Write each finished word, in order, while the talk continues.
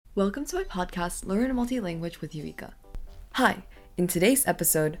Welcome to my podcast, Learn Multi-Language with Eureka. Hi, in today's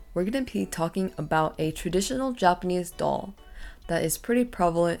episode, we're going to be talking about a traditional Japanese doll that is pretty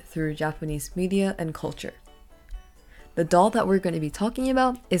prevalent through Japanese media and culture. The doll that we're going to be talking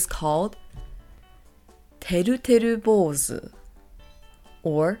about is called Teru Teru Bou Zu,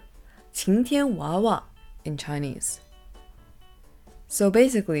 or 晴天娃娃 in Chinese. So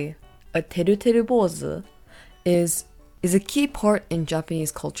basically, a Teru Teru Bou Zu is a key part in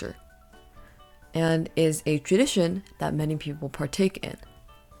Japanese culture and is a tradition that many people partake in.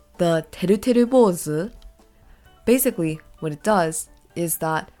 The Teru Teru Bou Zu, basically what it does is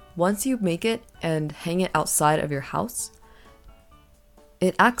that once you make it and hang it outside of your house,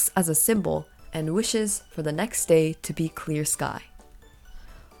 it acts as a symbol and wishes for the next day to be clear sky.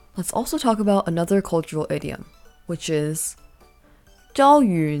 Let's also talk about another cultural idiom, which is 朝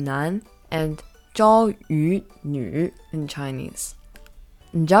雨男 and 朝雨女 in Chinese.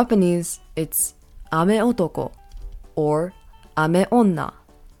 In Japanese, it's 雨男 or 雨女.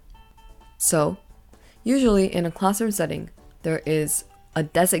 So, usually in a classroom setting, there is a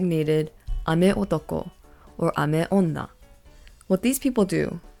designated 雨男 or 雨女. What these people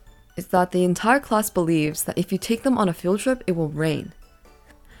do is that the entire class believes that if you take them on a field trip, it will rain.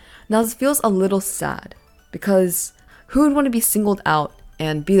 Now this feels a little sad, because who would want to be singled out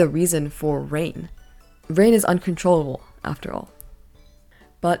and be the reason for rain? Rain is uncontrollable, after all.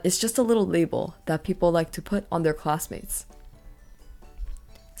 But it's just a little label that people like to put on their classmates.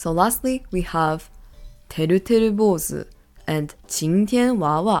 So lastly, we have Teru Teru Bou Zu and 晴天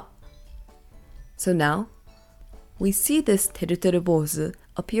娃娃. So now, we see this Teru Teru Bou Zu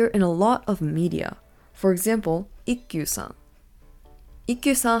appear in a lot of media. For example, Ikkyu-san.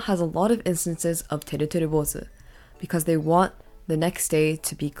 Ikkyu-san has a lot of instances of Teru Teru Bou Zu because they want the next day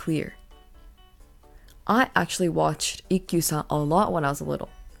to be clear. I actually watched Ikkyu-san a lot when I was little.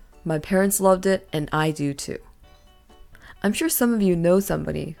 My parents loved it, and I do too. I'm sure some of you know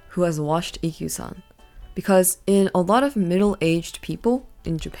somebody who has watched Ikkyu-san, because in a lot of middle-aged people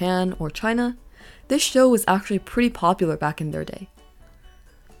in Japan or China, this show was actually pretty popular back in their day.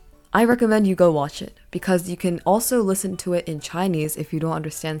 I recommend you go watch it, because you can also listen to it in Chinese if you don't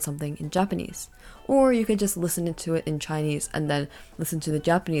understand something in Japanese. Or you can just listen to it in Chinese and then listen to the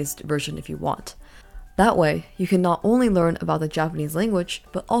Japanese version if you want. That way, you can not only learn about the Japanese language,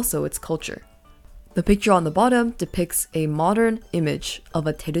 but also its culture. The picture on the bottom depicts a modern image of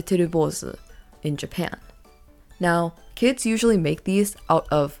a Teru Teru Bou Zu in Japan. Now, kids usually make these out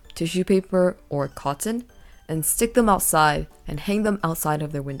of tissue paper or cotton and stick them outside and hang them outside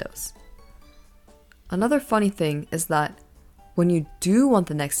of their windows. Another funny thing is that when you do want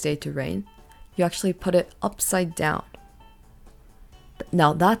the next day to rain, you actually put it upside down.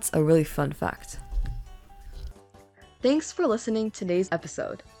 Now that's a really fun fact. Thanks for listening to today's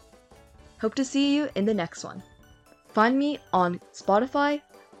episode. Hope to see you in the next one. Find me on Spotify,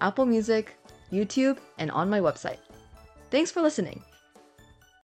 Apple Music, YouTube, and on my website. Thanks for listening.